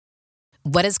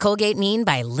What does Colgate mean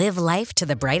by live life to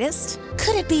the brightest?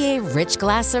 Could it be a rich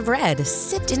glass of red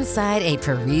sipped inside a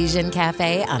Parisian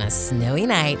cafe on a snowy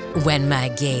night when my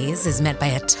gaze is met by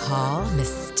a tall,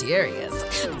 mysterious...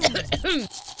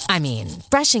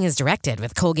 brushing is directed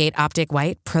with Colgate Optic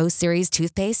White Pro Series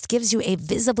toothpaste gives you a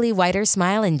visibly whiter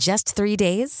smile in just 3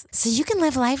 days, so you can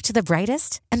live life to the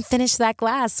brightest and finish that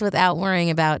glass without worrying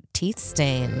about teeth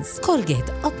stains. Colgate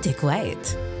Optic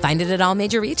White. Find it at all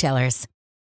major retailers.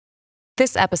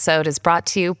 This episode is brought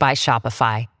to you by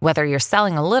Shopify. Whether you're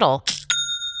selling a little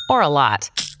or a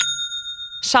lot,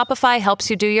 Shopify helps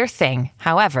you do your thing,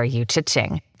 however you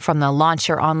cha-ching. From the launch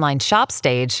your online shop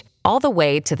stage, all the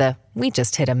way to the we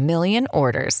just hit 1 million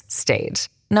orders stage.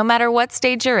 No matter what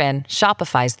stage you're in,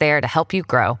 Shopify's there to help you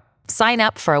grow. Sign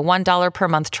up for a $1 per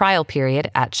month trial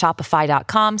period at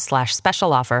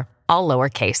shopify.com/special offer, all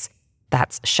lowercase.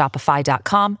 That's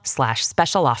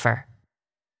shopify.com/special offer.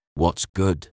 What's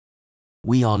good?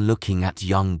 We are looking at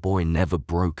Youngboy Never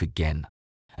Broke Again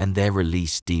and their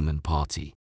release Demon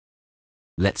Party.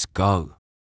 Let's go.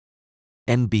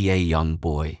 NBA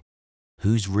Youngboy,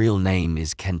 whose real name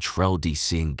is Kentrell D.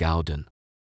 Gowden,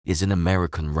 is an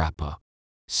American rapper,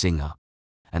 singer,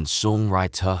 and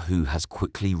songwriter who has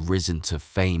quickly risen to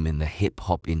fame in the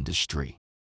hip-hop industry.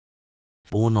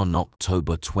 Born on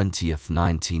October 20th,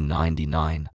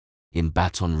 1999, in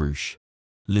Baton Rouge,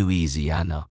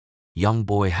 Louisiana,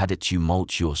 Youngboy had a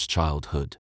tumultuous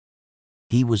childhood.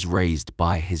 He was raised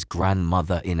by his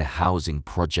grandmother in a housing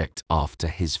project after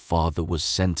his father was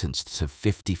sentenced to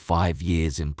 55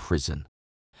 years in prison,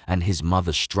 and his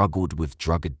mother struggled with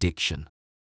drug addiction.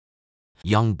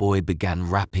 Youngboy began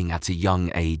rapping at a young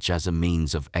age as a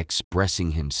means of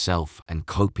expressing himself and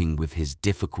coping with his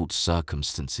difficult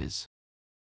circumstances.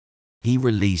 He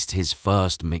released his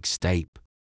first mixtape,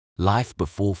 Life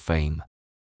Before Fame,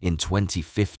 in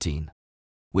 2015,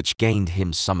 which gained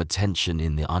him some attention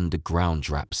in the underground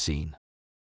rap scene.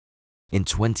 In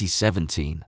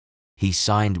 2017, he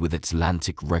signed with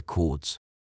Atlantic Records,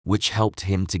 which helped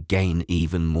him to gain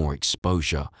even more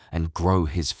exposure and grow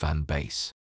his fan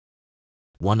base.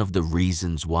 One of the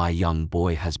reasons why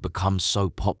Youngboy has become so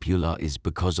popular is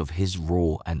because of his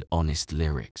raw and honest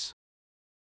lyrics.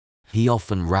 He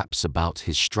often raps about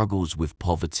his struggles with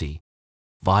poverty,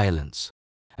 violence,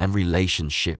 and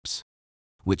relationships,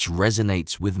 which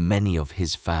resonates with many of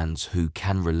his fans who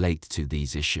can relate to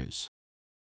these issues.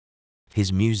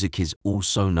 His music is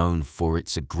also known for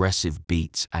its aggressive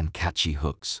beats and catchy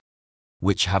hooks,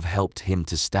 which have helped him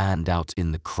to stand out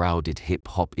in the crowded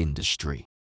hip-hop industry.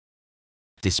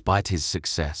 Despite his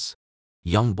success,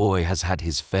 Youngboy has had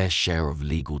his fair share of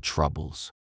legal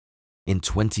troubles. In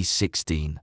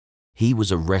 2016, he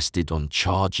was arrested on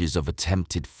charges of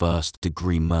attempted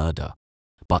first-degree murder,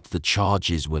 but the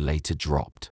charges were later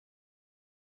dropped.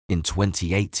 In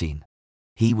 2018,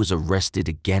 he was arrested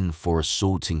again for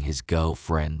assaulting his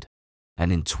girlfriend,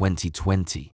 and in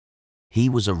 2020, he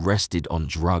was arrested on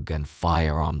drug and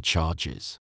firearm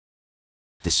charges.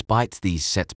 Despite these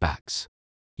setbacks,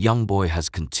 Youngboy has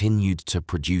continued to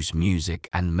produce music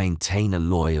and maintain a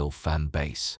loyal fan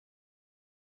base.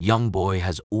 Youngboy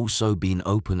has also been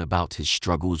open about his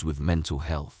struggles with mental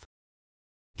health.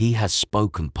 He has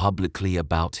spoken publicly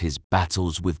about his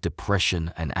battles with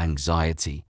depression and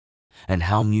anxiety, and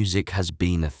how music has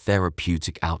been a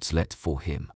therapeutic outlet for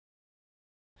him.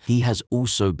 He has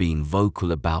also been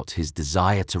vocal about his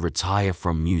desire to retire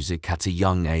from music at a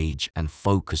young age and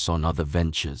focus on other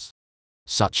ventures,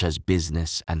 such as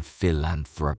business and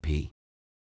philanthropy.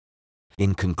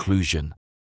 In conclusion,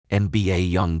 NBA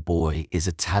Youngboy is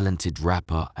a talented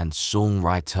rapper and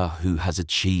songwriter who has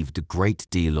achieved a great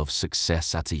deal of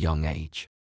success at a young age.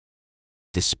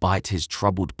 Despite his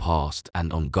troubled past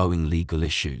and ongoing legal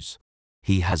issues,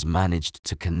 he has managed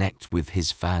to connect with his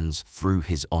fans through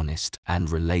his honest and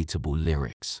relatable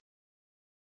lyrics.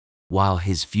 While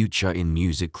his future in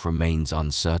music remains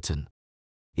uncertain,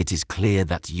 it is clear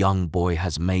that Youngboy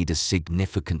has made a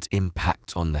significant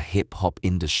impact on the hip-hop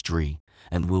industry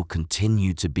and will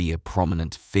continue to be a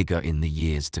prominent figure in the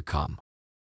years to come.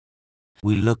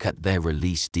 We look at their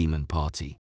release Demon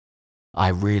Party. I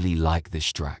really like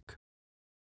this track.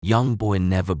 Youngboy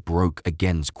Never Broke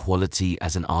Again's quality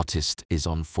as an artist is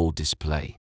on full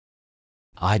display.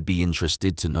 I'd be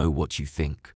interested to know what you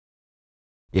think.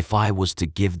 If I was to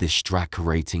give this track a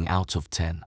rating out of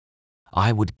 10,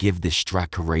 I would give this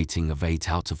track a rating of 8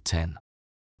 out of 10,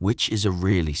 which is a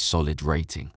really solid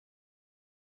rating.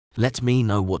 Let me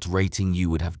know what rating you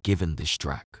would have given this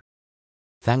track.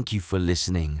 Thank you for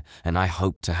listening, and I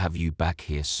hope to have you back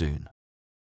here soon.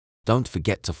 Don't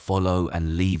forget to follow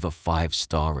and leave a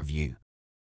 5-star review.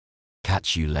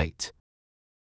 Catch you late.